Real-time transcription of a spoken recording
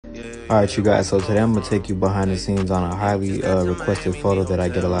Alright, you guys, so today I'm going to take you behind the scenes on a highly requested photo that I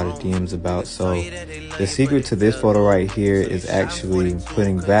get a lot of DMs about. So the secret to this photo right here is actually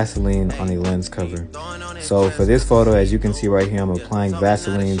putting Vaseline on a lens cover. So for this photo, as you can see right here, I'm applying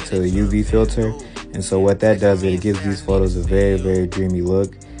Vaseline to the UV filter. And so what that does is it gives these photos a very, very dreamy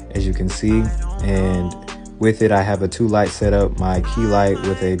look, as you can see. And with it, I have a 2 light setup, my key light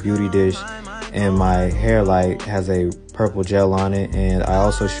with a beauty dish, and my hair light has a purple gel on it. And I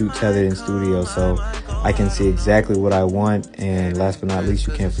also shoot tethered in studio, so I can see exactly what I want. And last but not least,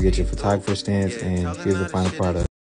 you can't forget your photographer stance. And here's the final product.